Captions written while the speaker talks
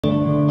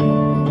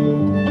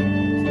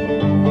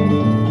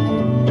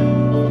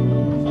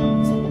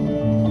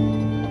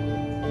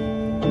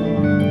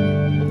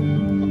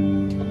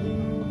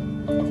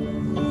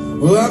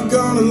Well, I've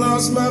gone and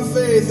lost my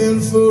faith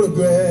in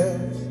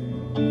photographs,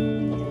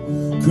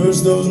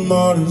 cursed those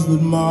martyrs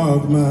that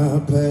marked my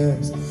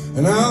past.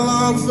 And I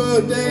long for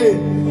a day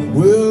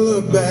we'll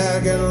look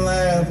back and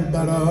laugh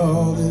about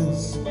all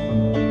this.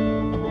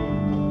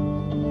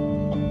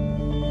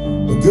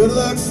 But good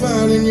luck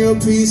finding your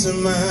peace of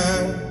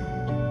mind,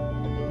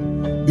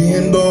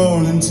 being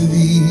born into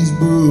these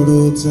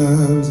brutal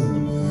times.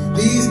 And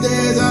these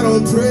days I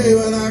don't pray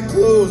when I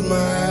close my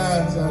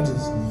eyes, I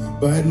just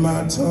bite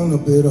my tongue a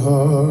bit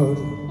hard.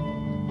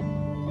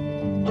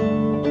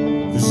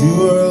 'Cause you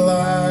were a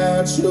lie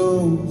I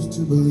chose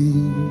to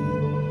believe.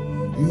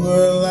 You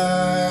were a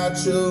lie I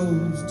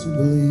chose to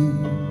believe.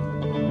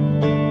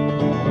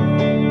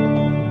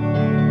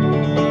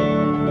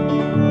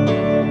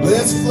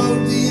 Let's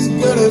float these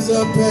gutters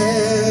up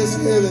past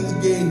heaven's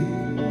gate.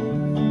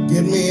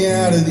 Get me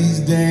out of these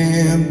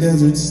damn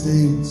desert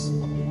states.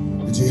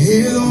 Did you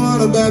hear the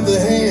one about the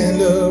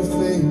hand of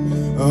fate?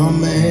 Oh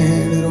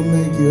man, it'll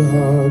make your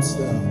heart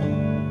stop.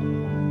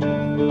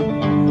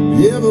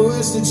 You ever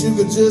wish that you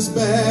could just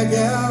back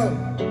out,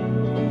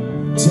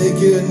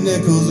 take your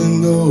nickels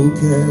and go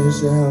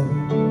cash out?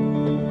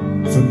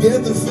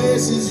 Forget the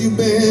faces you've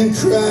been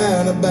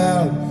crying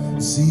about,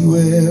 see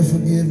where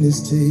forgiveness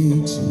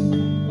takes you.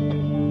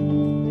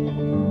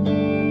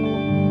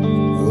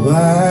 The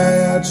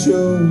lie I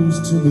chose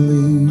to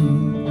believe.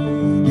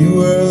 You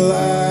were a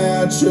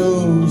lie I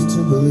chose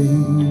to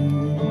believe.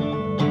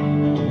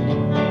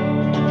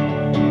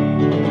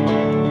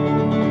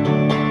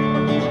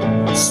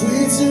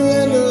 Sweet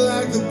surrender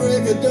like the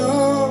break of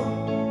dawn,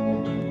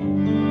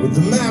 with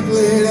the map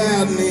laid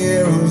out and the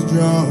arrows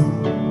drawn.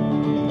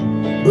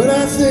 But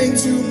I think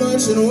too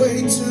much and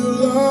wait too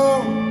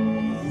long,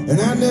 and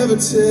I never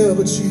tell,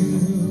 but you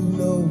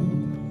know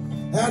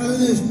how to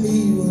lift me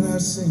when I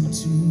sink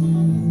too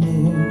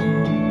low.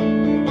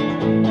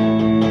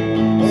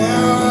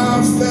 Now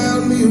I've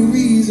found me a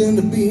reason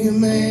to be a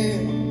man,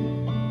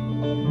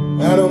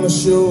 out on my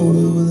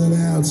shoulder with an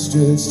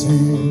outstretched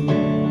hand.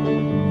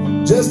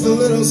 Just a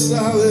little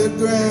solid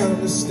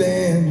ground to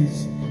stand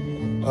is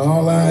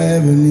all I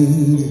ever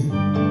needed.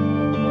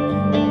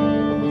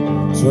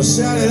 So I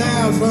shout it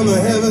out from the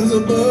heavens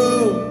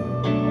above.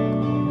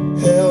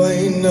 Hell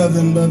ain't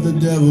nothing but the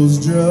devil's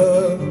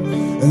drug,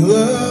 and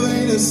love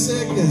ain't a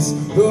sickness,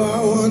 though I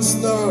once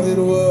thought it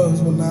was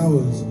when I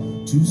was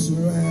too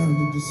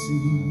surrounded to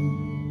see.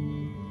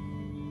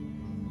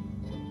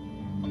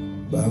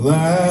 By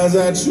lies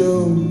I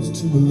chose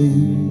to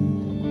believe,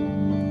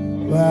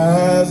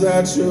 lies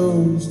I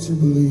chose to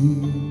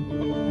believe.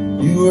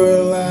 You were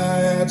a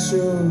lie I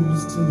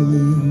chose to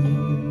believe.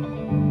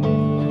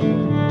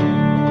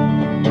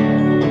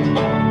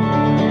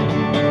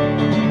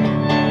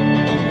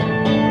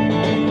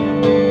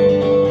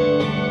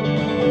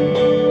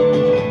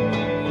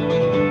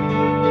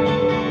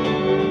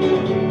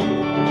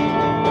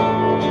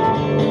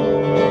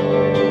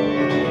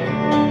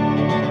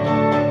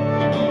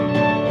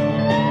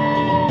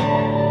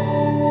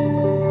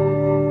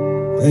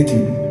 Thank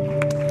you.